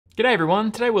G'day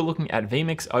everyone, today we're looking at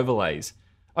vMix overlays.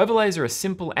 Overlays are a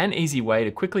simple and easy way to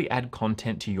quickly add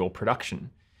content to your production.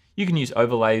 You can use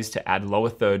overlays to add lower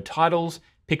third titles,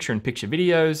 picture-in-picture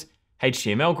videos,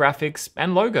 HTML graphics,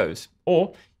 and logos.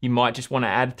 Or you might just want to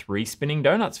add 3 spinning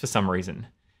donuts for some reason.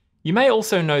 You may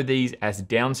also know these as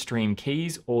downstream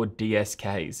keys or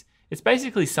DSKs. It's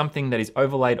basically something that is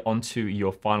overlaid onto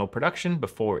your final production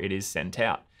before it is sent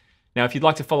out. Now, if you'd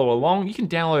like to follow along, you can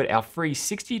download our free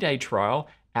 60-day trial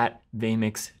at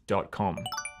vmix.com.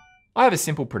 I have a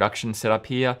simple production set up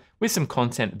here with some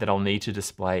content that I'll need to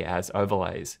display as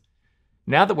overlays.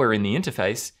 Now that we're in the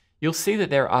interface, you'll see that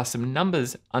there are some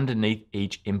numbers underneath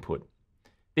each input.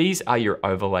 These are your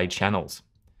overlay channels.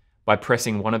 By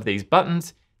pressing one of these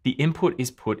buttons, the input is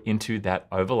put into that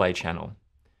overlay channel.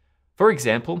 For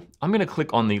example, I'm going to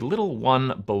click on the little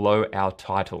one below our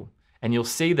title, and you'll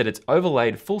see that it's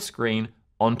overlaid full screen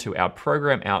onto our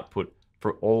program output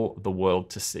for all the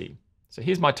world to see. So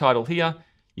here's my title here.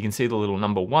 You can see the little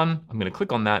number 1. I'm going to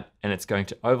click on that and it's going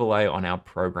to overlay on our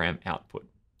program output.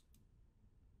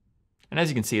 And as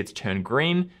you can see, it's turned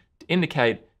green to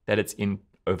indicate that it's in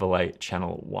overlay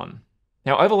channel 1.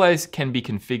 Now overlays can be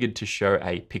configured to show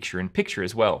a picture-in-picture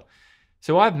as well.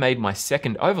 So I've made my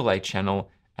second overlay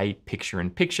channel a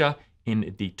picture-in-picture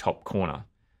in the top corner.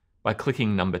 By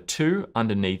clicking number 2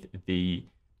 underneath the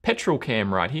petrol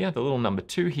cam right here, the little number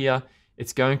 2 here,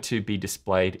 it's going to be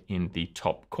displayed in the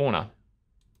top corner,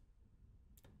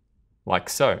 like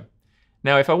so.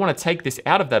 Now, if I want to take this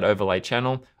out of that overlay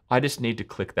channel, I just need to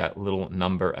click that little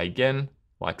number again,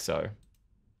 like so.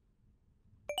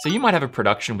 So you might have a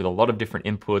production with a lot of different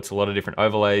inputs, a lot of different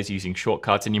overlays using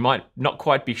shortcuts, and you might not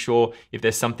quite be sure if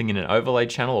there's something in an overlay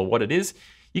channel or what it is.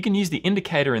 You can use the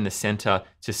indicator in the center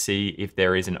to see if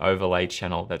there is an overlay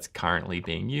channel that's currently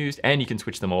being used, and you can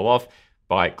switch them all off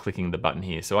by clicking the button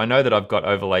here. So I know that I've got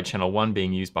overlay channel 1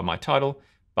 being used by my title,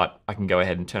 but I can go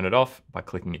ahead and turn it off by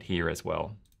clicking it here as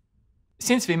well.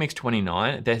 Since vMix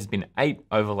 29, there has been 8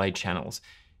 overlay channels.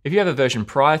 If you have a version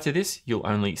prior to this, you'll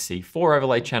only see 4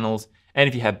 overlay channels, and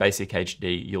if you have Basic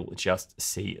HD, you'll just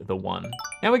see the 1.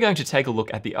 Now we're going to take a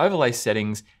look at the overlay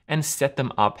settings and set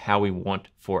them up how we want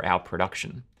for our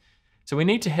production. So we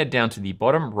need to head down to the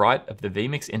bottom right of the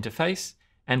vMix interface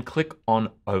and click on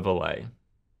Overlay.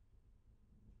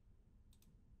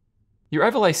 Your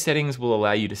overlay settings will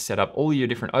allow you to set up all your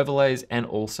different overlays and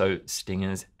also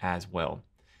stingers as well.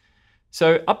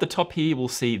 So up the top here, we'll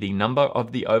see the number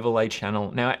of the overlay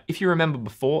channel. Now, if you remember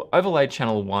before, overlay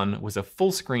channel 1 was a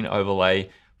full screen overlay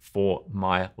for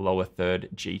my lower third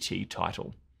GT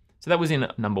title. So that was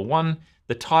in number 1.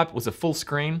 The type was a full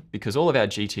screen because all of our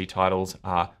GT titles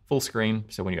are full screen.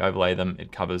 So when you overlay them,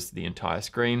 it covers the entire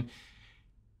screen.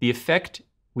 The effect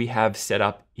we have set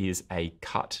up is a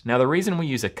cut. Now, the reason we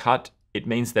use a cut, it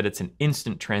means that it's an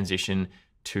instant transition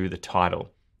to the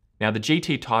title. Now the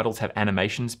GT titles have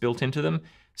animations built into them.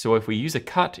 So if we use a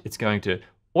cut, it's going to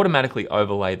automatically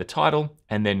overlay the title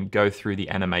and then go through the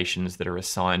animations that are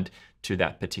assigned to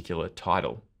that particular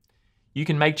title. You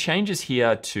can make changes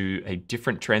here to a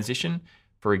different transition,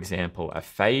 for example, a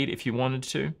fade if you wanted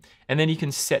to, and then you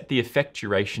can set the effect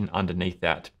duration underneath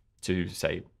that to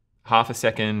say half a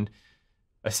second,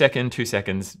 2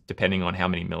 seconds, depending on how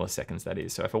many milliseconds that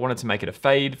is. So if I wanted to make it a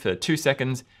fade for 2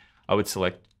 seconds, I would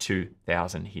select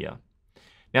 2000 here.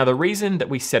 Now the reason that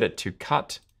we set it to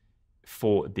cut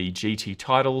for the GT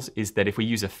titles is that if we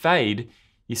use a fade,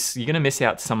 you're going to miss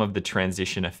out some of the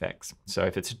transition effects. So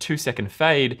if it's a 2-second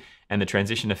fade and the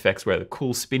transition effects where the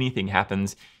cool spinny thing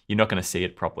happens, you're not going to see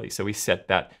it properly. So we set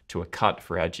that to a cut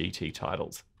for our GT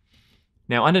titles.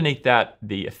 Now underneath that,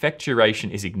 the effect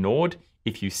duration is ignored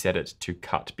if you set it to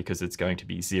cut because it's going to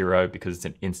be 0 because it's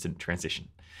an instant transition.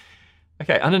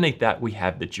 Okay, underneath that we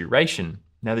have the duration.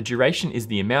 Now the duration is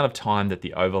the amount of time that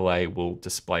the overlay will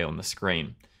display on the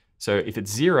screen. So if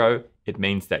it's 0, it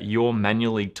means that you're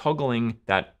manually toggling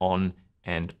that on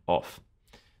and off.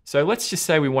 So let's just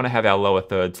say we want to have our lower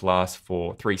thirds last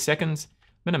for 3 seconds.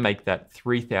 I'm going to make that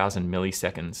 3000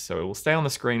 milliseconds. So it will stay on the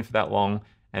screen for that long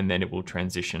and then it will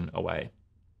transition away.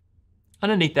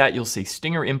 Underneath that, you'll see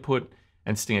stinger input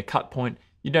and stinger cut point.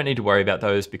 You don't need to worry about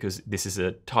those because this is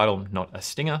a title, not a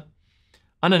stinger.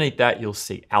 Underneath that, you'll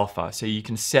see alpha. So you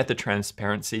can set the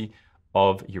transparency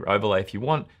of your overlay if you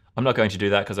want. I'm not going to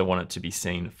do that because I want it to be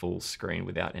seen full screen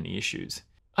without any issues.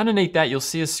 Underneath that, you'll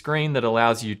see a screen that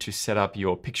allows you to set up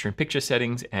your picture-in-picture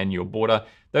settings and your border.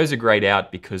 Those are grayed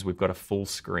out because we've got a full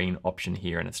screen option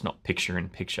here and it's not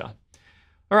picture-in-picture.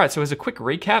 All right, so as a quick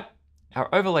recap, our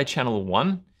overlay channel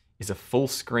 1 is a full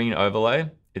screen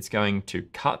overlay. It's going to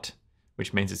cut,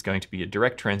 which means it's going to be a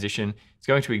direct transition. It's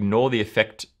going to ignore the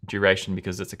effect duration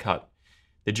because it's a cut.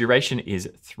 The duration is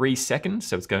 3 seconds,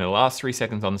 so it's going to last 3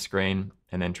 seconds on the screen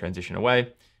and then transition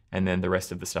away. And then the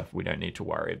rest of the stuff we don't need to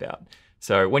worry about.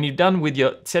 So when you're done with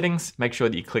your settings, make sure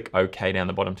that you click OK down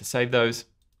the bottom to save those.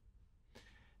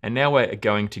 And now we're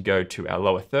going to go to our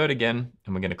lower third again,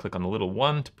 and we're going to click on the little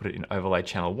 1 to put it in overlay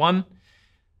channel 1.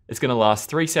 It's going to last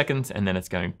 3 seconds, and then it's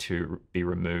going to be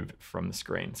removed from the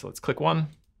screen. So let's click 1.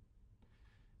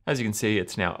 As you can see,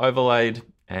 it's now overlaid,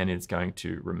 and it's going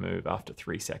to remove after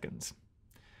 3 seconds.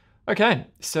 Okay,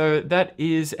 so that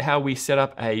is how we set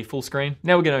up a full screen.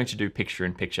 Now we're going to do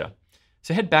picture-in-picture.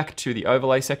 So head back to the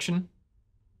overlay section,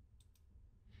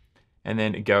 and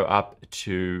then go up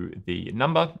to the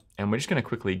number, and we're just going to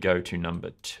quickly go to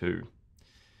number 2.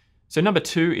 So number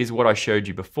 2 is what I showed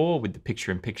you before with the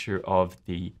picture-in-picture of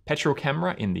the petrol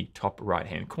camera in the top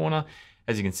right-hand corner.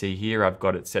 As you can see here, I've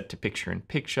got it set to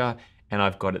picture-in-picture, and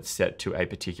I've got it set to a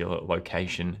particular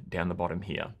location down the bottom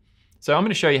here. So I'm going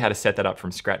to show you how to set that up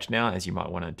from scratch now, as you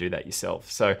might want to do that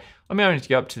yourself. So I'm going to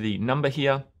go up to the number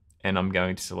here, and I'm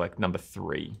going to select number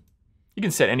 3. You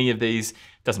can set any of these, it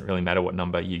doesn't really matter what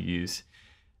number you use.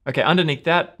 Okay, underneath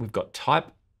that, we've got type.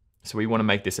 So we want to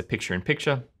make this a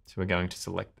picture-in-picture. So we're going to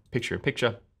select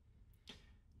picture-in-picture.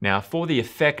 Now for the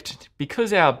effect,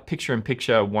 because our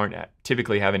picture-in-picture won't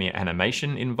typically have any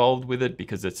animation involved with it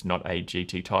because it's not a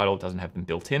GT title, it doesn't have them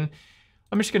built in,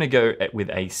 I'm just going to go with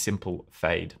a simple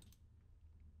fade.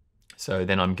 So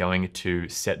then I'm going to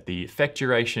set the effect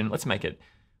duration. Let's make it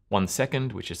 1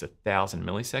 second, which is 1,000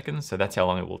 milliseconds. So that's how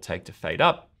long it will take to fade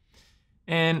up.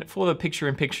 And for the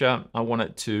picture-in-picture, I want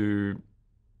it to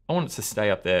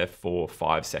stay up there for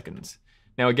 5 seconds.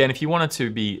 Now again, if you wanted to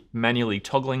be manually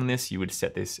toggling this, you would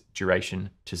set this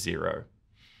duration to 0.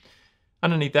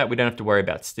 Underneath that, we don't have to worry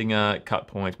about stinger, cut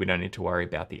points. We don't need to worry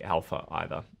about the alpha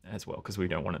either as well, because we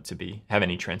don't want it to have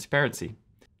any transparency.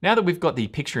 Now that we've got the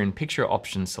picture-in-picture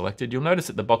option selected, you'll notice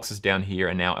that the boxes down here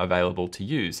are now available to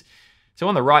use. So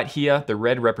on the right here, the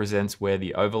red represents where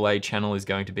the overlay channel is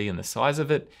going to be and the size of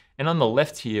it. And on the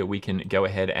left here, we can go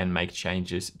ahead and make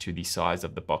changes to the size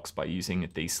of the box by using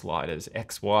these sliders,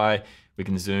 X, Y. We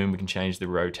can zoom, we can change the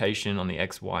rotation on the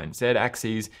X, Y, and Z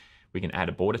axes. We can add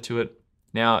a border to it.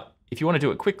 Now, if you want to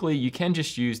do it quickly, you can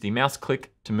just use the mouse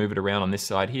click to move it around on this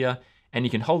side here. And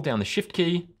you can hold down the Shift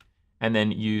key and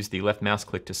then use the left mouse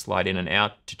click to slide in and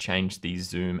out to change the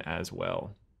zoom as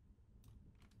well.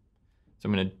 So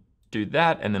I'm going to do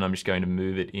that, and then I'm just going to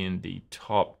move it in the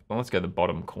top, well, let's go the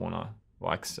bottom corner,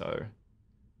 like so.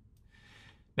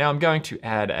 Now I'm going to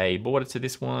add a border to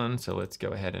this one, so let's go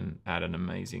ahead and add an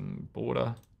amazing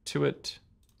border to it.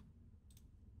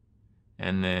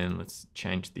 And then let's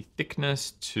change the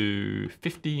thickness to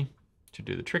 50 to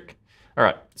do the trick. All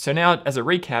right, so now as a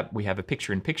recap, we have a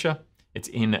picture-in-picture. It's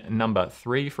in number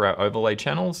 3 for our overlay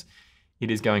channels.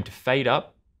 It is going to fade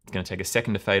up. It's going to take a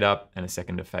second to fade up and a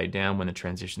second to fade down when the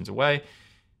transition's away.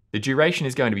 The duration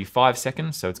is going to be 5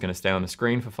 seconds, so it's going to stay on the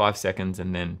screen for 5 seconds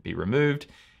and then be removed.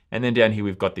 And then down here,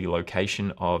 we've got the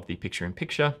location of the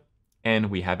picture-in-picture,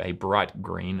 and we have a bright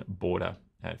green border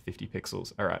at 50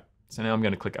 pixels. All right, so now I'm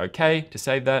going to click OK to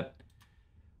save that,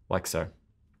 like so.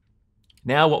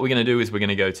 Now what we're going to do is we're going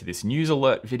to go to this news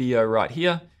alert video right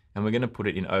here, and we're going to put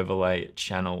it in overlay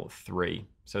channel 3.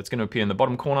 So it's going to appear in the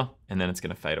bottom corner, and then it's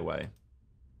going to fade away.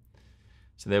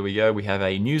 So there we go. We have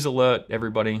a news alert,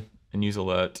 everybody, a news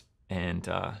alert, and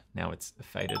now it's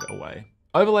faded away.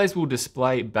 Overlays will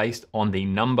display based on the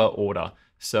number order.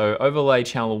 So overlay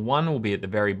channel 1 will be at the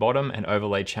very bottom, and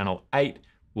overlay channel 8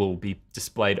 will be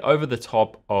displayed over the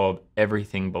top of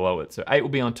everything below it. So 8 will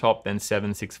be on top, then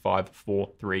 7, 6, 5, 4,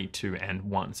 3, 2, and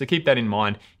 1. So keep that in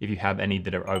mind if you have any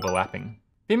that are overlapping.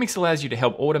 vMix allows you to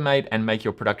help automate and make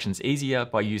your productions easier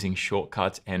by using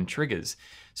shortcuts and triggers.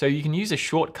 So you can use a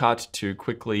shortcut to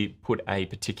quickly put a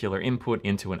particular input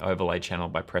into an overlay channel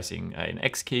by pressing an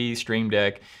X key, Stream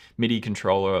Deck, MIDI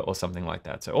controller, or something like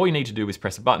that. So all you need to do is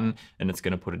press a button and it's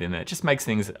going to put it in there. It just makes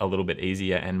things a little bit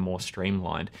easier and more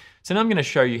streamlined. So now I'm going to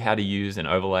show you how to use an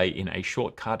overlay in a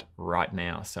shortcut right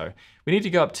now. So we need to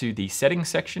go up to the settings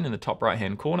section in the top right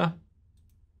hand corner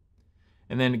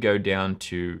and then go down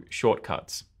to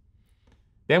shortcuts.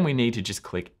 Then we need to just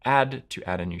click add to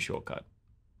add a new shortcut.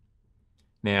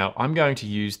 Now I'm going to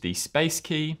use the space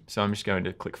key. So I'm just going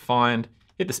to click find,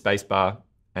 hit the space bar,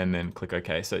 and then click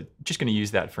OK. So just going to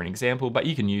use that for an example, but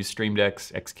you can use Stream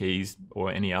Decks, X keys, or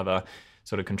any other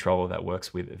sort of controller that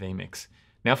works with vMix.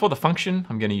 Now for the function,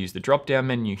 I'm going to use the drop-down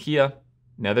menu here.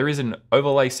 Now there is an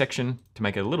overlay section to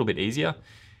make it a little bit easier.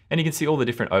 And you can see all the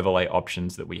different overlay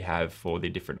options that we have for the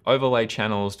different overlay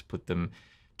channels to put them,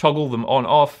 toggle them on,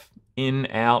 off, in,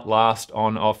 out, last,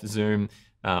 on, off, zoom,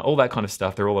 all that kind of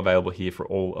stuff. They're all available here for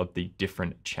all of the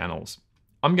different channels.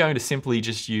 I'm going to simply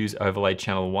just use overlay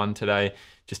channel 1 today,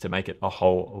 just to make it a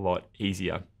whole lot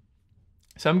easier.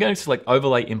 So I'm going to select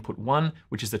overlay input 1,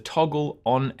 which is the toggle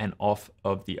on and off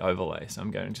of the overlay. So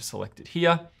I'm going to select it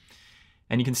here.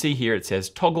 And you can see here it says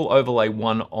toggle overlay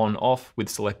 1 on off with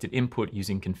selected input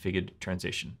using configured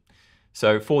transition.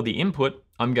 So for the input,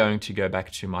 I'm going to go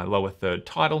back to my lower third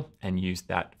title and use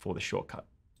that for the shortcut.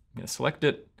 I'm going to select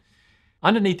it.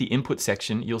 Underneath the input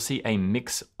section, you'll see a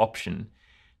mix option.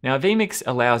 Now vMix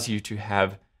allows you to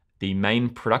have the main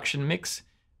production mix,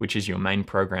 which is your main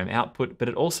program output, but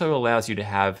it also allows you to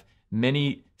have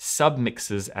many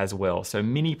sub-mixes as well. So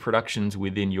mini productions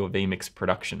within your vMix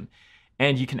production.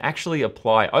 And you can actually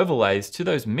apply overlays to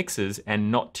those mixes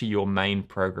and not to your main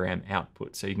program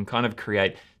output. So you can kind of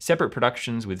create separate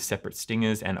productions with separate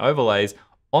stingers and overlays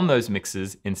on those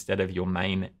mixes instead of your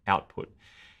main output.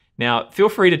 Now, feel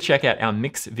free to check out our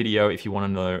mix video if you want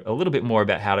to know a little bit more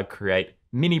about how to create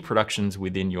mini productions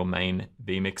within your main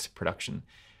vMix production.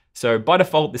 So by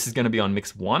default, this is going to be on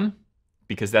mix 1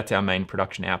 because that's our main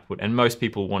production output. And most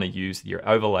people want to use your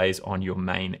overlays on your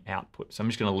main output. So I'm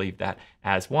just going to leave that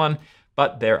as 1.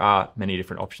 But there are many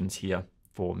different options here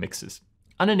for mixes.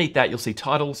 Underneath that, you'll see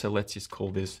title. So let's just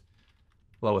call this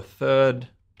lower third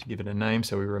to give it a name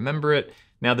so we remember it.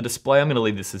 Now the display, I'm going to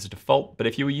leave this as a default, but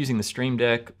if you were using the Stream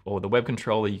Deck or the web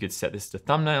controller, you could set this to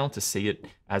thumbnail to see it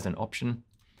as an option.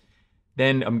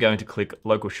 Then I'm going to click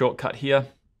local shortcut here,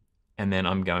 and then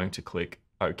I'm going to click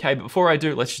OK. But before I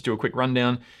do, let's just do a quick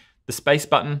rundown. The space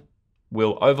button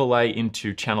will overlay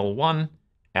into channel 1,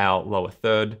 our lower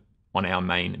third, on our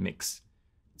main mix.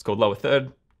 It's called lower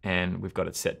third, and we've got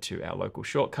it set to our local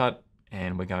shortcut,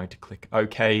 and we're going to click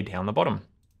OK down the bottom.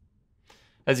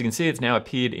 As you can see, it's now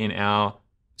appeared in our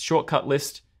shortcut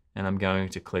list, and I'm going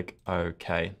to click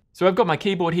OK. So I've got my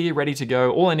keyboard here ready to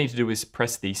go. All I need to do is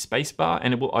press the space bar,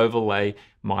 and it will overlay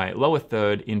my lower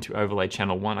third into overlay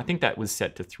channel 1. I think that was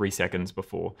set to 3 seconds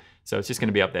before. So it's just going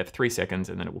to be up there for 3 seconds,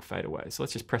 and then it will fade away. So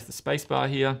let's just press the space bar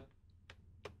here.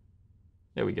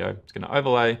 There we go. It's going to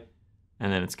overlay,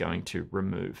 and then it's going to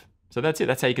remove. So that's it.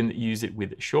 That's how you can use it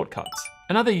with shortcuts.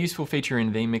 Another useful feature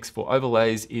in vMix for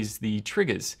overlays is the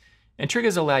triggers. And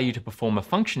triggers allow you to perform a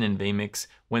function in vMix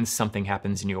when something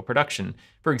happens in your production.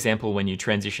 For example, when you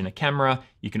transition a camera,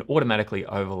 you can automatically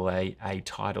overlay a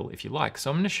title if you like. So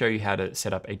I'm going to show you how to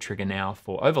set up a trigger now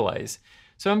for overlays.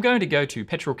 So I'm going to go to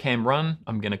Petrol Cam Run.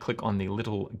 I'm going to click on the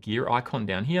little gear icon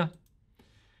down here.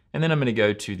 And then I'm going to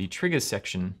go to the triggers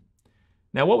section.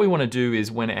 Now what we want to do is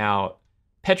when our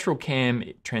Petrol Cam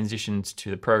transitions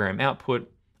to the program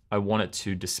output, I want it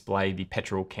to display the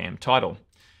Petrol Cam title.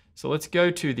 So let's go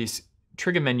to this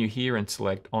trigger menu here and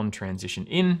select on transition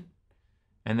in.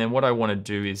 And then what I want to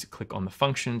do is click on the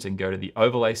functions and go to the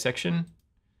overlay section.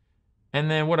 And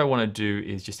then what I want to do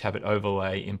is just have it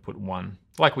overlay input 1,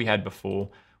 like we had before,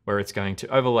 where it's going to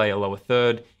overlay a lower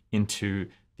third into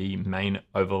the main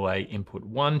overlay input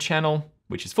 1 channel,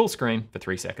 which is full screen for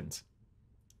 3 seconds.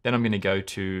 Then I'm going to go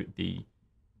to the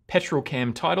Petrol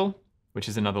Cam title, which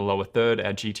is another lower third,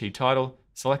 our GT title,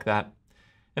 select that.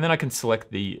 And then I can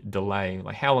select the delay,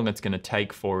 like how long it's going to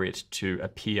take for it to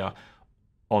appear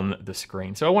on the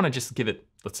screen. So I want to just give it,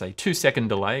 let's say 2-second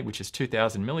delay, which is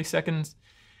 2000 milliseconds.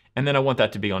 And then I want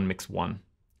that to be on mix 1.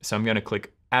 So I'm going to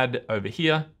click add over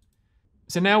here.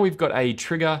 So now we've got a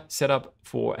trigger set up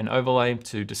for an overlay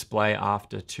to display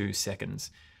after 2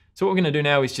 seconds. So what we're going to do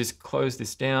now is just close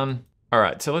this down. All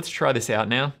right, so let's try this out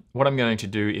now. What I'm going to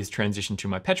do is transition to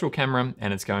my petrol camera,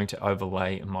 and it's going to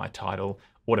overlay my title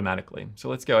automatically. So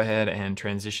let's go ahead and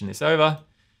transition this over.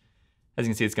 As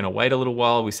you can see, it's going to wait a little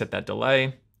while. We set that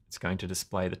delay. It's going to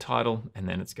display the title, and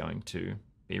then it's going to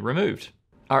be removed.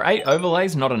 Are 8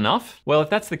 overlays not enough? Well, if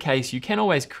that's the case, you can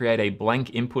always create a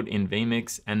blank input in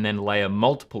vMix and then layer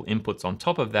multiple inputs on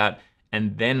top of that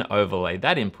and then overlay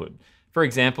that input. For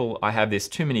example, I have this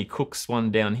too many cooks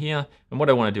one down here, and what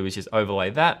I want to do is just overlay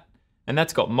that, and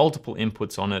that's got multiple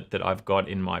inputs on it that I've got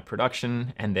in my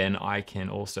production, and then I can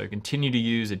also continue to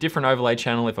use a different overlay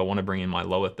channel if I want to bring in my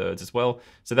lower thirds as well.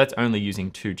 So that's only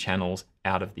using 2 channels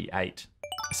out of the 8.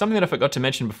 Something that I forgot to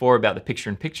mention before about the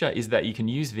picture-in-picture is that you can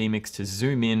use vMix to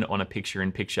zoom in on a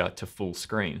picture-in-picture to full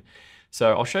screen.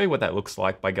 So I'll show you what that looks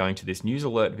like by going to this news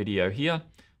alert video here. I'm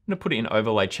going to put it in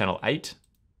overlay channel 8,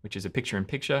 which is a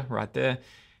picture-in-picture right there.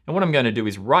 And what I'm going to do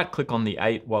is right-click on the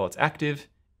 8 while it's active,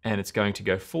 and it's going to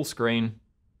go full screen.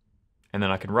 And then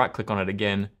I can right-click on it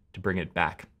again to bring it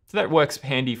back. So that works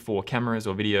handy for cameras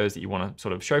or videos that you want to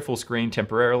sort of show full screen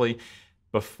temporarily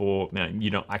before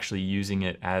you're not actually using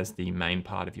it as the main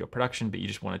part of your production, but you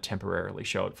just want to temporarily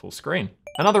show it full screen.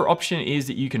 Another option is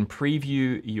that you can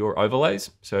preview your overlays.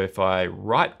 So if I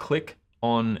right-click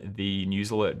on the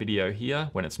news alert video here.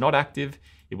 When it's not active,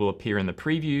 it will appear in the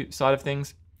preview side of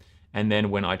things. And then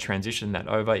when I transition that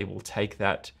over, it will take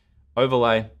that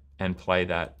overlay and play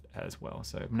that as well.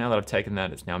 So now that I've taken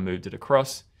that, it's now moved it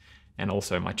across. And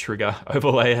also my trigger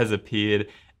overlay has appeared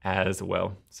as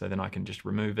well. So then I can just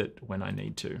remove it when I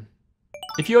need to.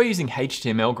 If you're using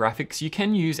HTML graphics, you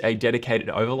can use a dedicated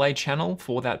overlay channel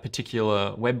for that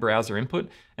particular web browser input.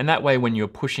 And that way, when you're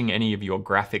pushing any of your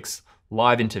graphics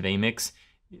live into vMix,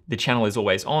 the channel is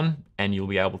always on and you'll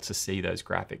be able to see those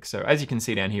graphics. So as you can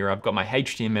see down here, I've got my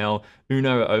HTML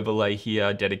Uno overlay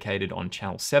here dedicated on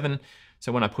channel 7.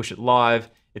 So when I push it live,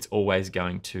 it's always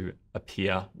going to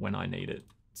appear when I need it.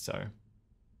 So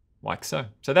like so.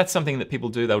 So that's something that people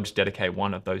do. They'll just dedicate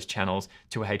one of those channels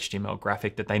to a HTML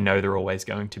graphic that they know they're always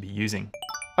going to be using.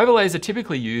 Overlays are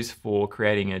typically used for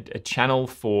creating a channel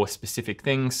for specific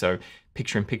things. So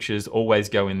picture in pictures always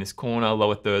go in this corner,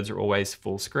 lower thirds are always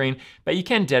full screen, but you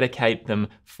can dedicate them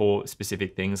for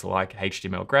specific things like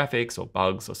HTML graphics or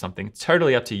bugs or something. It's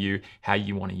totally up to you how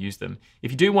you want to use them.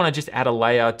 If you do want to just add a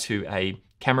layer to a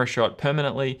camera shot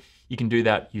permanently, you can do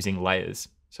that using layers.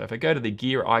 So if I go to the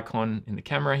gear icon in the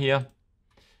camera here,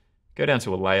 go down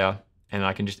to a layer, and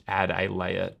I can just add a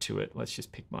layer to it. Let's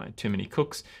just pick my too many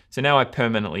cooks. So now I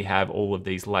permanently have all of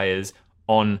these layers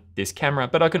on this camera,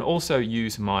 but I can also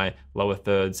use my lower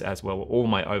thirds as well, all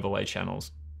my overlay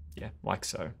channels. Yeah, like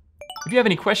so. If you have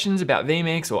any questions about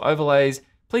vMix or overlays,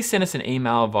 please send us an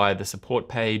email via the support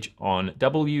page on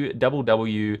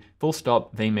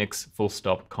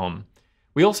www.vmix.com.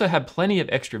 We also have plenty of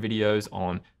extra videos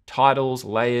on titles,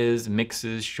 layers,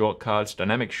 mixes, shortcuts,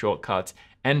 dynamic shortcuts,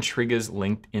 and triggers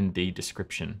linked in the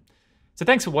description. So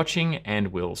thanks for watching, and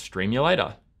we'll stream you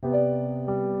later.